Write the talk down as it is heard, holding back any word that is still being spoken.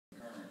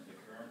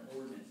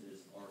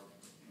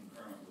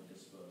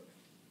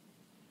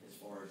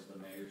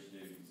mayor's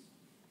duties.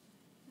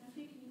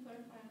 Matthew, can you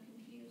clarify? I'm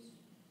confused.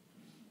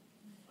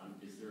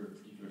 Is there a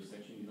particular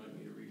section you'd like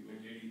me to read? The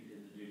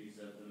duties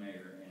of the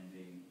mayor and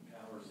the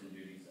powers and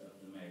duties of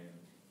the mayor.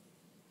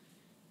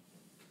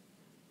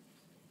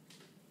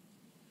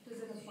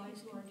 Does it apply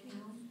to our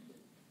town,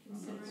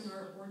 considering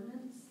our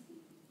ordinance?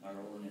 Our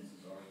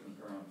ordinances are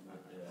concurrent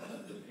with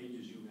The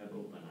pages you have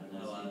open, I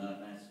no, don't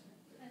I'm asking.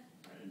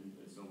 And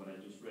so what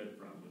I just read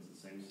from was the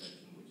same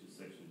section, which is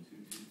section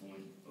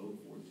 22.042 of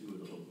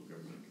the local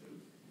government code.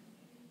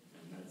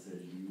 And that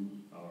says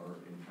you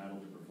are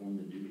entitled to perform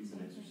the duties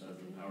and exercise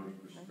the powers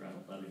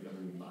prescribed by the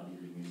governing body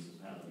of the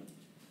municipality.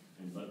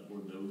 And but for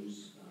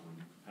those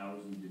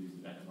powers and duties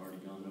that I have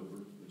already gone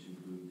over, which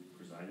include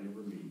presiding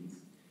over meetings,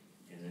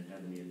 and then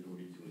having the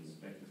authority to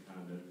inspect the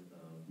conduct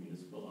of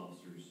municipal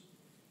officers,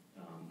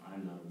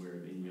 I'm not aware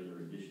of any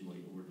other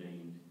additionally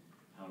ordained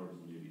powers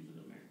and duties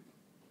of the mayor.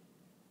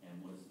 And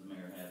what does the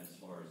mayor have as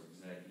far as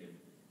executive?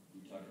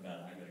 You talk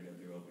about I got to go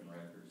through open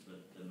records,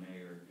 but the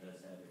mayor does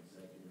have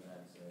executive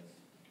access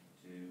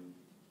to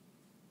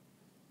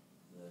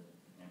the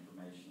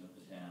information of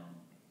the town,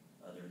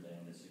 other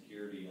than the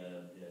security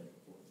of the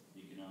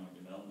Economic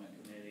Development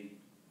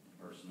Committee,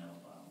 personnel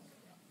files.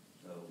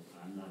 So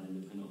I'm not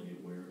independently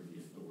aware of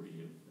the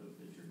authority of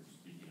that you're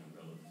speaking of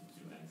relative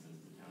to access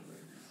to town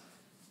records.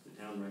 The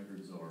town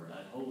records are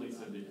wholly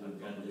subject to the I've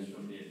got public this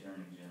from the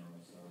Attorney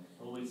General, so.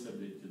 wholly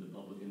subject to the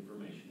Public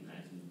Information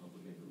Act, and the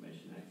Public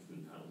Information Act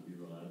is entitled to be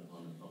relied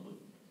upon the public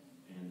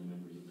and the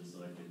members of the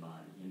selected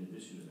body. In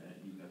addition to that,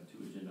 you have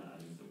two agenda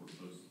items that were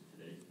posted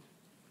today,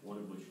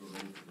 one of which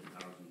relates to the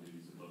powers and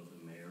duties of both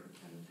the mayor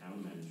and the town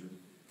manager,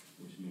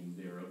 which means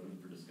they are open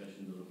for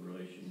discussion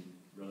deliberation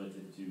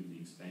relative to the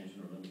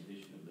expansion or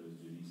limitation of those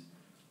duties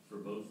for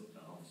both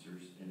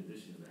officers. In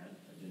addition to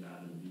that, agenda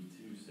item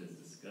B2 says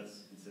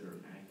discuss, consider,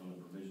 and act on the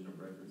provision of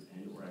records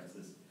and or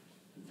access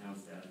to town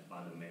staff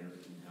by the mayor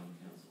and town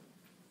council.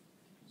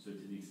 So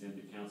to the extent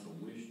the council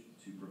wished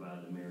to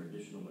provide the mayor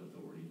additional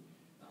authority,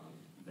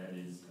 that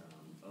is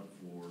up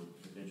for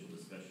potential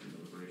discussion,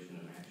 deliberation,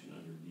 and action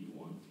under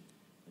D1.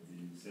 And to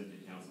the extent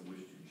the council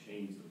wished to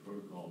change the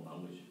protocol by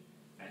which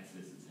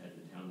access is had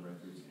to town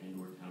records and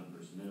or town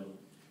personnel,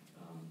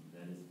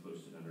 that is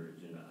posted under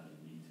agenda item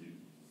D2.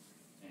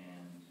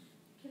 And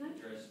Can I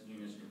address you,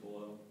 Mr.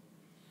 Boyle,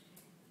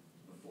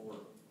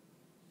 before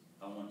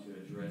I want to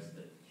address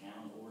the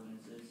town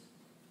ordinances.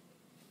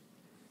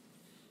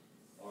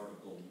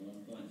 Article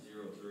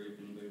 1.03, if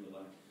anybody would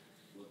like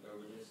to look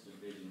over this,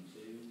 Division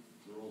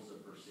 2, Rules of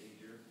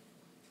Procedure,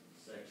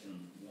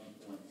 Section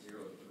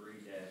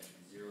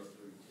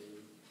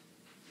 1.03-032,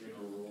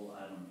 General Rule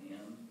Item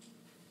M.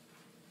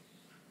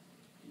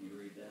 Can you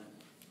read that?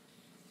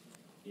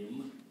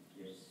 M,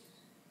 Yes.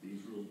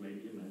 these rules may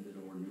be amended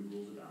or new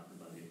rules adopted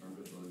by the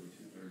affirmative vote of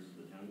 2/3 of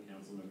the town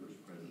council members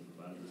present,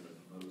 provided that the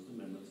proposed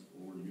amendments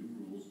or new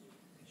rules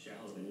shall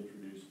have been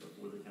introduced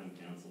before the town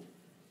council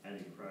at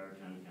a prior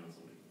town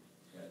council meeting.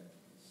 Okay.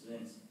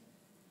 Since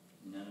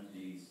none of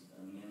these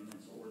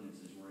amendments,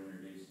 ordinances were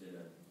introduced at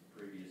a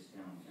previous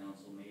town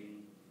council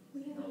meeting,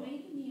 we haven't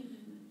made any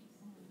amendment.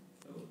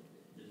 oh,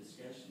 the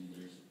discussion,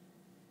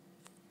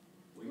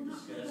 We're we not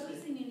discussed it.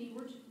 proposing any,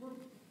 we're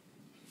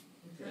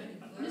Okay.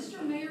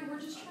 Mr. Mayor, we're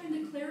just trying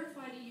to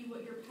clarify to you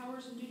what your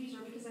powers and duties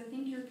are, because I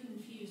think you're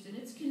confused, and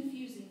it's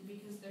confusing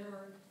because there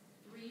are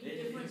three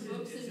different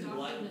books It's and in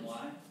black and documents.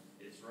 white,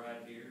 it's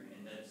right here,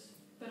 and that's,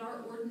 But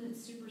our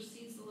ordinance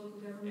supersedes the local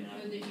government And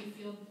I- code that you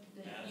feel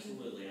that you.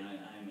 absolutely,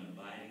 I am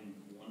abiding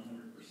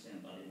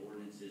 100% by the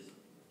ordinances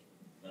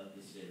of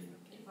the city.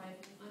 If I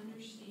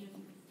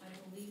understand, I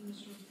believe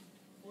Mr.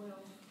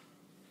 Boyle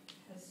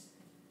has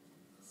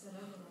said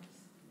otherwise.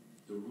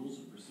 The rules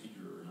of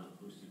procedure are not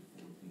posted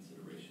for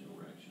consideration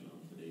or action on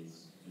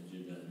today's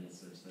agenda, and as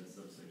such, that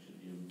subsection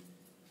M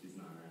is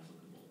not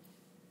applicable.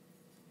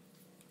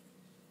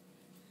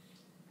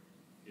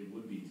 It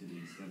would be to the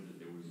extent that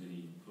there was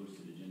any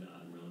posted agenda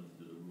item relative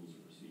to the rules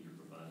of procedure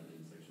provided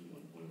in section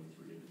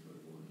 1.03 of the Code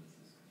of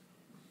Ordinances.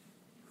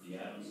 The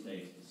item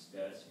states,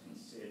 discuss,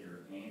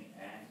 consider, and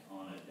act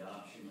on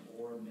adoption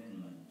or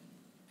amendment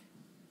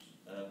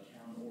of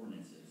town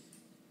ordinances.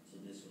 So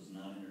this was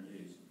not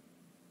introduced.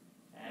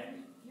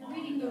 Act You're on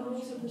reading the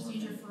rules of adoption or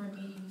procedure amendment. for a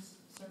meeting,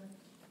 sir.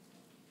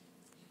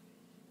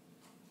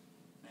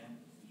 Ma'am?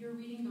 You're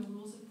reading the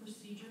rules of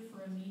procedure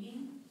for a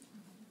meeting?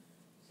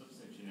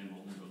 Subsection M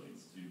only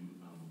relates to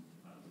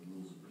the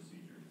rules of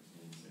procedure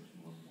in section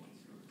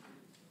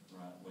 1.03.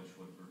 Right, which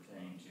would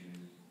pertain to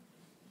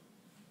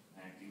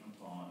acting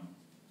upon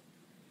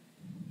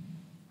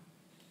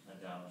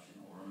adoption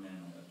or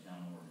amendment of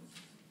town ordinances.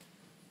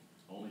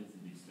 Only to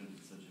the extent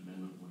that such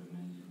amendment would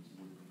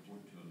purport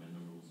to amend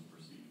the rules of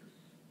procedure.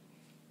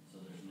 So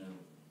there's no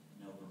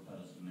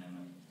proposed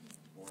amendment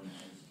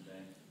ordinances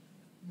today?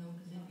 No,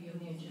 because it'd be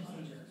on the agenda.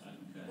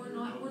 Okay. We're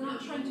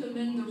not trying to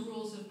amend the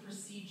rules of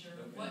procedure.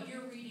 Okay. What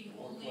you're reading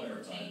We'll only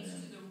clarify pertains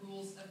then. to the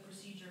rules of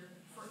procedure.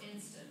 For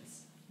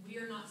instance, we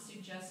are not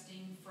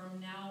suggesting from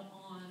now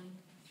on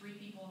 3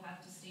 people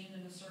have to stand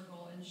in a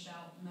circle and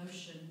shout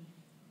motion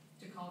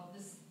to call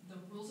this. the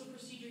rules of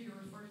procedure you're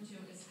referring to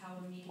is how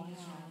a meeting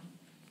is run.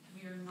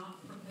 We are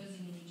not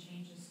proposing any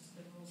changes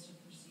to the rules of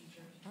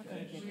procedure.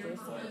 Okay, just We to are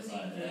clarify proposing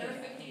that.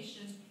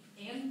 clarification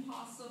and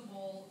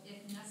possible,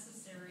 if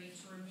necessary,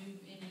 to remove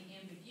any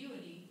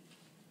ambiguity,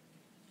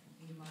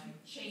 You might.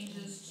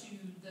 changes to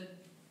the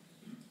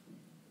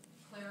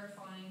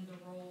clarifying the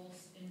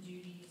roles and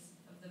duties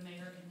of the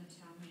mayor and the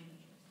town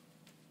manager.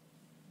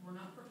 We're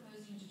not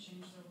proposing to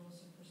change the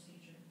rules of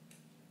procedure.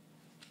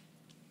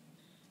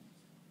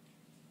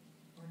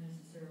 Or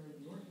necessarily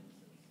the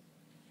ordinances.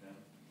 Okay.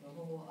 The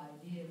whole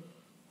idea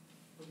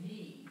for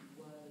me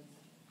was,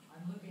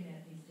 I'm looking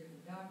at these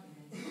different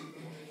documents and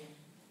wondering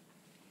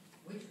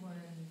which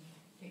one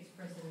takes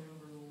precedent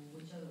over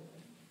which other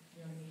one,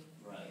 you know what I mean?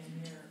 Right.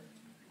 And there,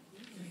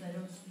 since I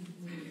don't speak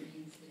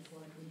legalese, it's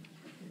like,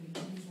 could we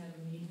please have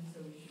a meeting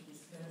so we should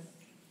discuss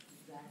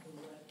exactly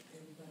what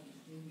everybody's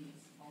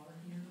duties are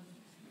here?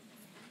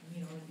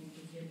 You know, if you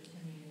could give it to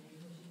me in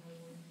English, in other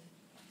words,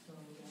 so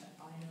that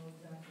I know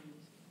exactly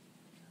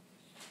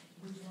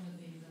which one of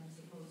these I'm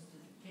supposed to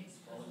take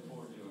I'll look precedent.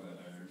 forward to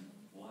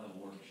we'll have a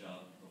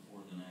workshop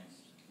before the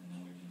next, and then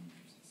we can,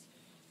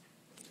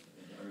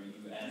 are you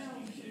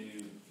asking to,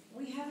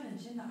 We have an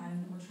agenda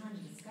item that we're trying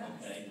to discuss.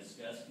 okay,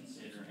 discuss,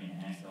 consider, and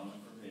act on the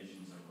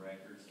provisions of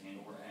records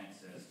and or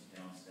access to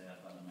town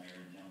staff by the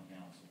mayor and town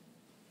council?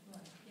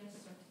 Right.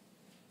 Yes, sir.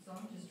 So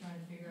I'm just trying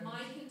to figure out.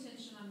 My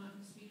contention, I'm not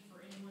going to speak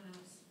for anyone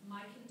else,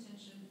 my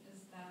contention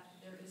is that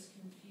there is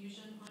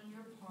confusion on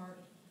your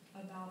part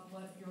about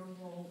what your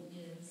role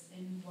is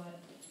and what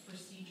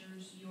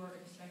procedures you are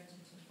expected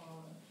to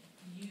follow.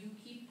 You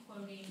keep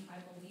quoting,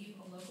 I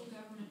believe, a local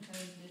government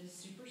code that is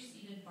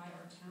superseded by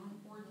our town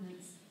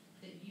ordinance,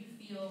 that you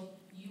feel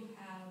you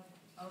have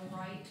a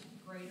right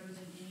greater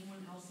than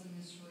anyone else in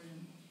this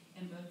room.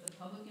 And both the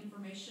Public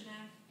Information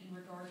Act in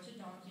regard to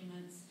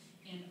documents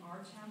and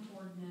our town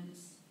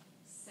ordinance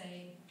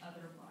say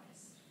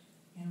otherwise.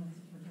 And with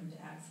regard to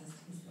access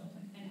to this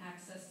building. And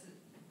access to,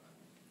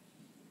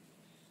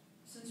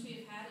 since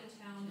we have had a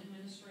town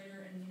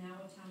administrator and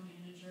now a town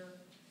manager,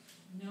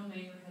 no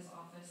mayor has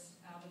office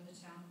out of the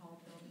town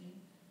hall building.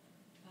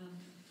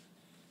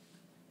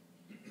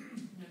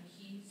 No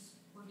keys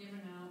were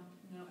given out,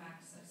 no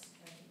access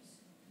codes.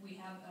 We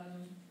have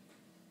a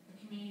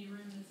community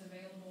room that's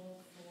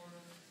available for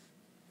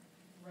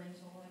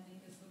rental, I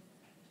think is the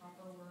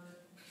proper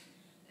word.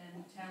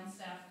 And town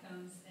staff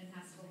comes and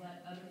has to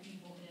let other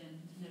people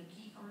in. No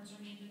key cards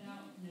are handed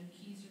out, no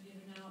keys are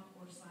given out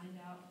or signed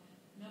out,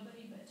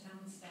 nobody but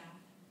town staff.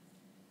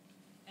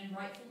 And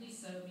rightfully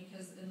so,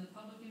 because in the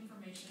Public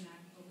Information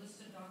Act, the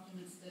list of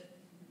documents that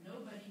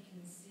nobody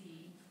can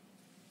see,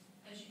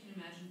 as you can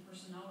imagine,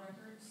 personnel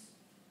records,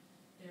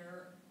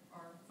 there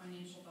are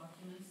financial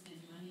documents and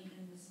money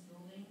in this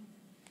building.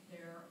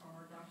 There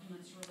are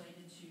documents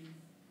related to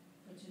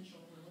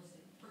potential real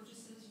estate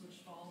purchases,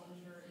 which fall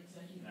under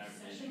executive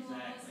session laws.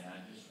 Exactly,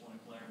 I just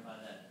want to clarify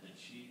that, the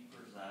chief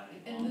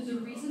presiding And officer.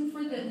 the reason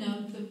for that,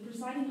 no, the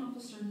presiding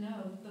officer,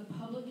 no, the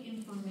public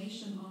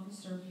information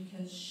officer,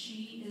 because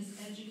she is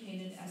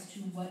educated as to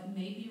what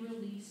may be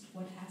released,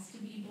 what has to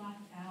be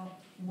blacked out,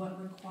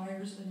 what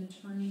requires an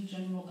attorney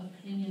general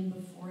opinion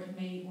before it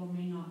may or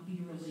may not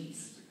be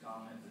released. Just a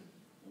comment that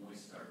when we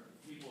start,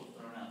 people have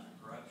thrown out the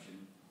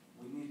corruption,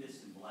 we need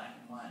this in black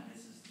and white,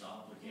 this is the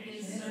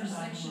obligation. It's under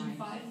section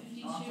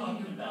 552 I'm in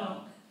talking your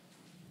about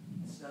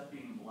book. stuff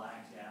being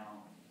blacked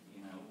out,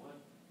 you know, what,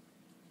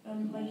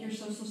 Like your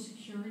social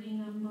security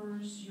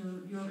numbers,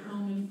 your Sure.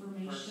 home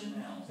information,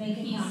 personnel, Bank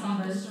peace account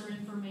numbers. officer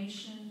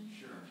information,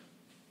 sure.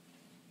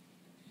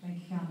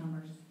 Bank account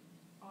numbers.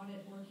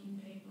 audit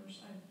working papers.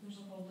 There's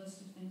a whole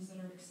list of things that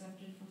are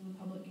accepted from the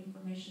Public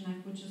Information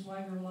Act, which is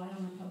why we rely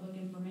on a public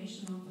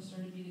information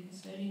officer to be the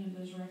custodian of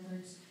those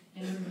records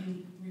and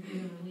review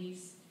the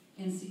release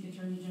and seek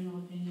attorney general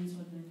opinions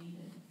when they're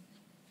needed.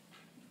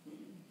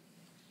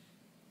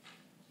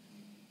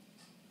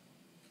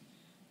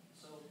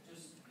 So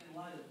just in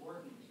light of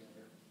working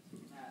together,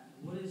 Matt,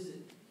 what is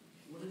it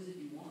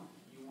you want?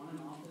 You want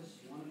an office,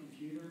 you want a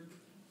computer?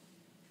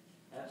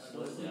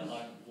 Absolutely, I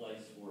like a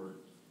place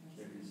where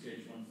the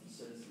constituents and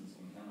citizens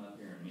can come up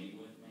here and meet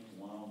with me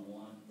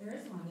one-on-one. There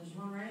is one, there's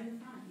one right in the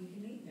front, you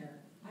can meet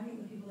there. I meet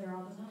with people there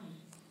all the time.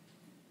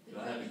 Do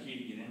I have a key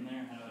to get in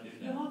there? How do I do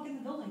You that? walk in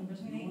the building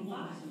between 8 and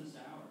Normal 5. business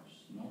hours.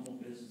 Normal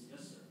business,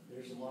 Yes, sir.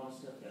 there's a lot of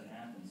stuff that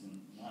happens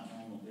in not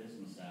normal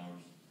business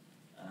hours.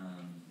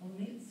 Well,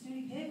 meet the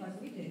snooty pig like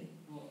we do.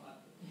 Well,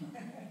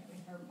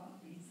 Our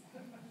puppies.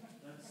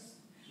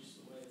 that's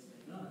just the way it's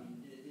been done.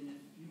 And if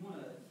you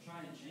want to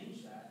try and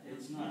change that.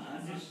 It's not,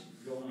 I'm just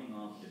going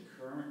off the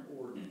current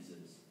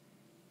ordinances,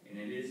 and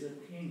it is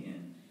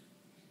opinion,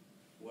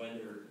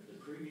 whether the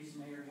previous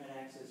mayor had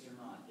access or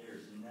not,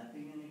 there's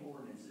nothing in the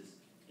ordinances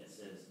that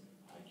says,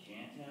 I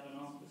can't have an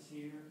office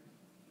here,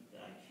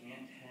 that I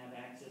can't have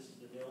access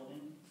to the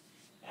building,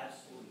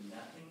 absolutely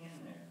nothing in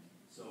there.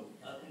 So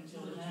up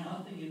until There's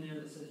now, nothing in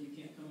there that says you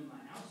can't come in my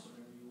house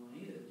whenever you want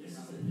either. this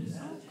is You're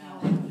not- a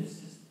town,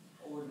 this is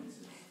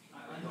ordinances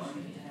I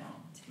regarding the understand.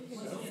 town.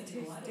 Let's get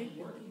the light of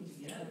working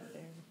together.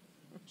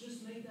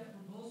 just make that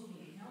proposal to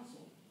the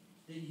council,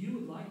 that you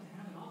would like to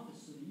have an office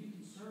so that you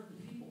can serve the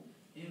people,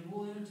 and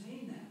we'll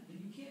entertain that. But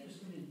you can't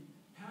just come in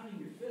pounding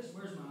your fist,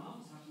 where's my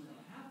office, how come I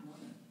don't have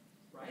one,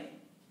 right?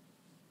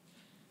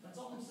 That's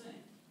all I'm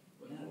saying.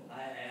 No,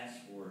 I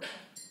asked for it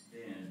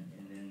then,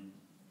 and then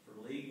for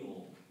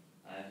legal,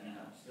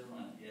 I'm still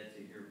not yet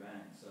to hear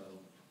back, so.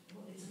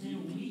 Well, it's been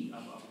a week.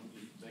 I would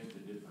just beg to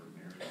differ,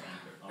 Mayor.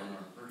 On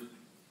our first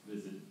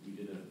visit, we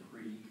did a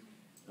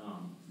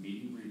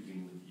meeting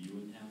briefing with you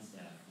and town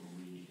staff where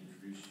we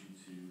introduced you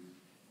to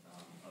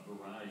a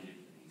variety of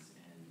things.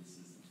 And this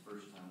is the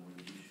first time where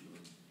the issue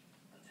of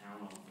a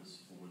town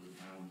office for the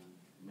town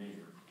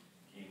mayor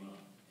came up.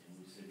 And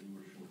we said we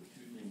were short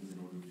two things in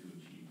order to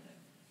achieve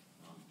that.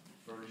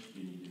 First,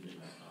 you needed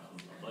a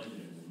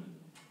budget amendment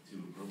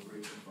to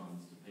appropriate the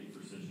funds to pay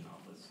for such an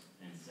office.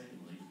 And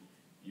secondly,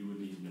 you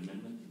would need an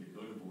amendment to the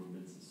code of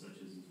ordinances such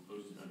as is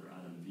posted under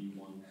item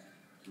B1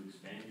 to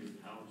expand your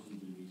powers and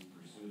duties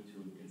pursuant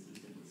to and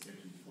consistent with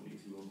section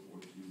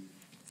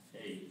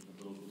 22042A of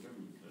the local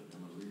government code.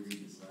 I'm going to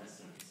reread this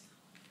last sentence.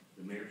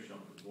 The mayor shall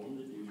perform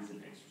the duties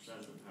and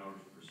exercise the powers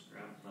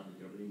prescribed by the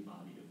governing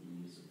body of the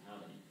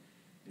municipality.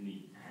 In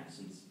the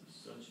absence of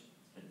such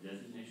a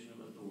designation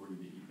of authority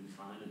that you can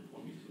find and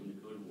point me to in the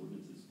code of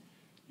ordinances,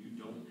 you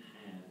don't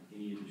have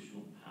any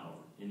additional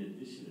power. In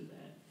addition to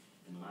that,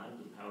 in light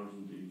of the powers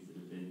and duties that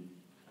have been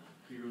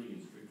clearly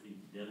and strictly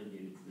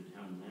delegated to the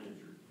town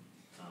manager,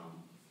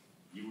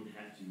 you would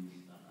have to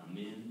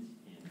amend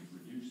and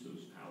reduce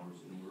those powers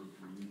in order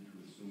for you to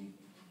assume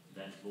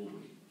that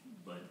fully.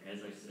 But as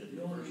I said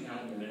the first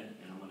time we met,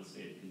 and I'm going to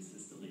say it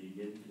consistently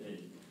again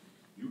today,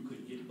 you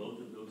could get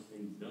both of those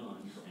things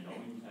done, and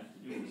all you have to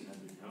do is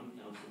have the town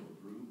council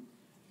approve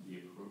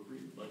the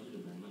appropriate budget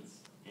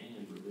amendments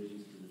and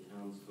revisions to the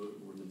town's code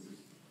of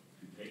ordinances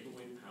to take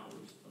away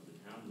powers of the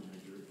town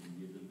manager and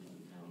give them to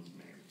the town's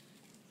mayor.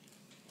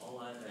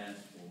 All I've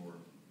asked for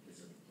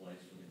is a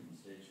place for the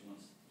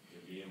constituents to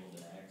be able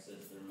to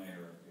access their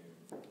mayor up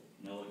here.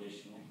 No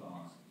additional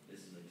cost.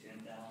 This is a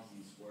 10,000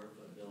 square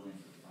foot building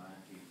for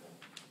 5 people.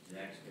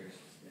 Taxpayers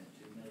spent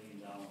 $2 million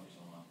on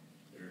it.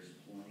 There's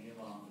plenty of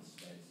office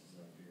spaces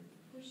up here.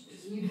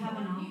 You have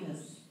an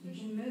office. You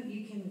can move,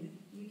 you can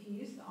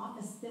use the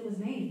office that was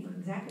made for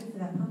exactly for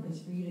that purpose,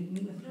 for you to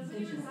meet with Doesn't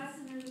even constituents. size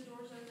in there, the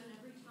doors open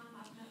every time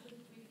I've met with,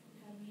 we've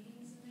had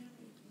meetings in there,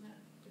 we've met,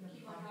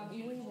 keep our job,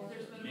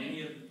 there's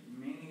been.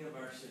 Many of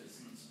our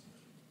citizens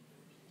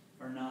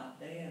are not,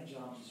 they have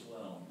jobs as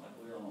well, like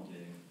we all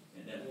do,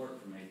 and that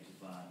work from 8 to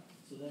 5.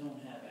 So they don't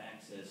have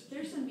access to.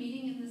 There's a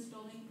meeting in this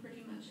building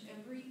pretty much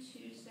every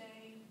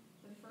Tuesday,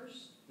 the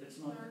first That's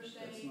not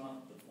Thursday.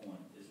 the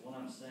point, is what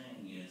I'm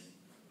saying is,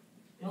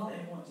 if Well,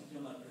 they want to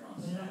come up here on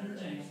put it on the Saturdays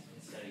agenda.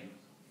 and say,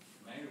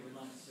 Mayor, we'd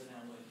like to sit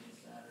down with you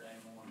Saturday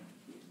morning,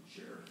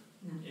 sure.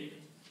 No. If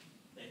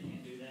they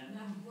can't do that,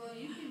 No, well,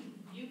 you can,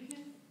 You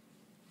can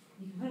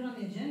put it on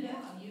the agenda.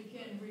 yeah, you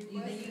can You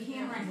request. you it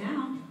can't there. right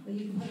now, but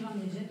you can put it on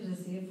the agenda to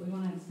see if we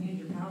want to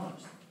expand your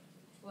powers.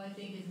 Well, I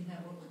think, isn't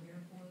that what we're here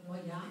for, though?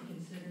 Well, yeah. To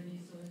consider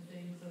these sort of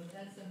things, so if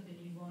that's something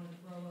you want to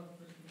throw up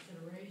for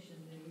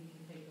consideration, then we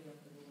can take it up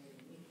at a later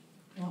meeting.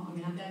 Well, I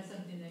mean, If that's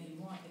something that you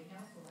want, the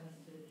council has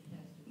to agree to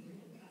that, because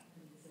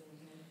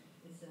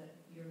it's a,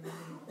 you're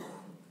moving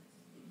on.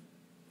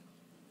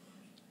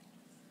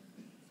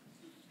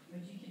 But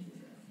you can do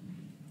that.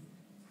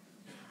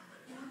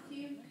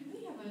 Matthew, could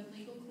we have a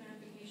legal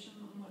clarification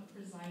on what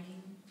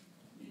presiding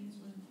means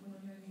when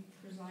we're hearing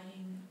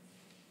presiding,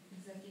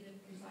 executive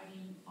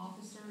presiding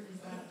officer?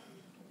 Is that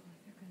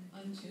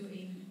unto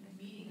a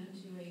meeting,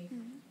 unto a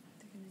conduct?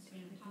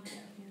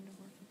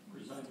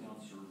 Presiding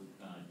officer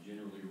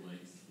generally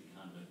relates to the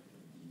conduct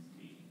of these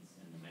meetings,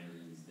 and the mayor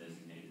is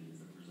designated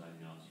as the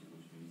presiding officer,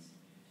 which means,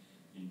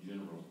 in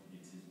general,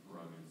 it's his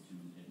prerogative to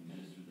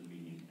administer the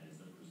meeting as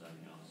the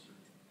presiding officer.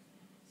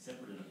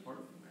 Separate and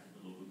apart from that,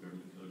 the local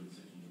government code in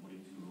section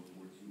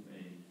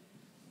 22042A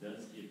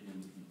does give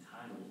him the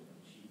title of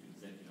chief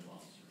executive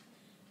officer.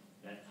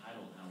 That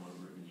title,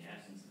 however, in the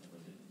absence of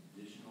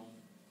additional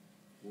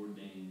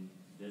ordained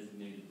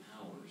designated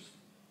powers,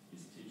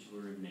 is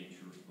titular in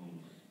nature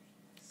only,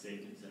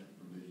 save and except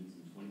provisions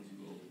in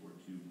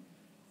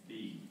 22042B,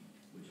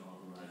 which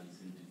authorizes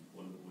him to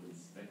quote-unquote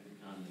inspect the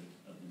conduct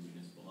of the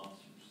municipal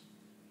officers.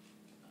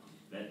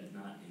 That does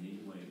not in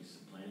any way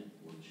supplant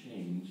or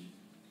change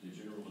the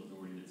general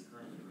authority that's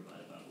currently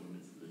provided by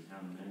ordinance to the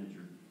town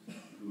manager,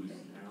 who is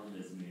now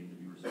designated to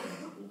be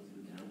responsible to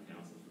the town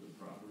council for the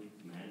proper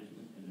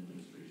management and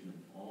administration of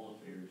all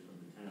affairs of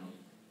the town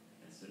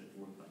as set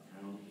forth by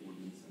town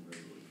ordinance and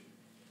resolution.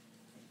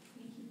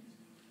 Thank you.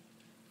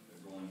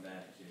 they're going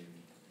back to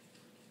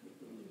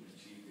the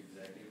chief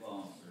executive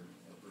officer,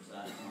 or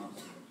presiding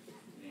officer,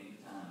 at any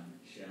time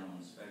shall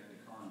inspect the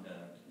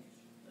conduct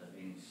of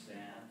any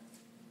staff,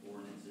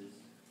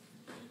 ordinances.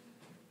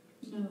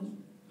 No.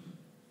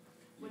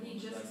 What he You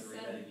want just us to read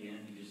said. that again,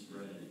 you just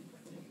read it.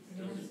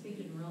 Yeah,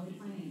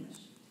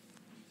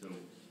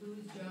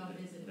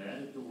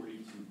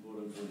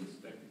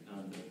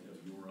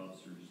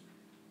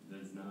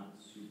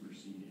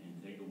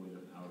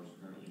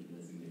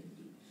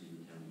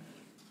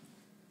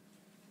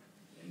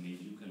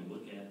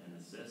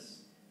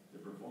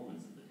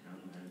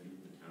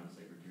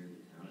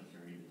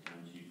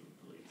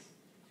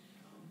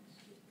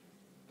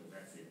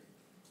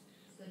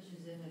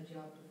 in a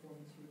job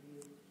performance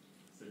review.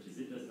 Such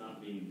as it does not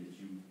mean that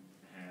you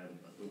have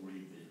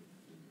authority that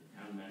the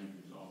town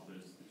manager's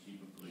office, the chief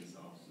of police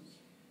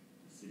offices,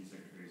 the city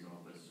secretary's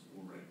office,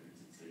 or records.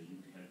 It says you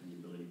have the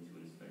ability to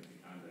inspect the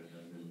conduct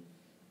of them,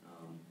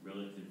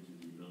 relative to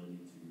the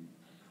ability to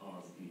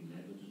cause any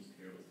negligence,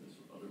 carelessness,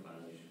 or other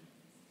violation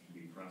to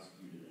be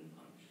prosecuted and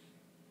punished.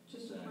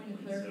 Just a Exactly. point of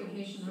So-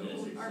 clarification, so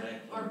it's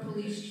exactly our what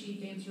police it is. chief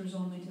answers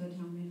only to the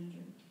town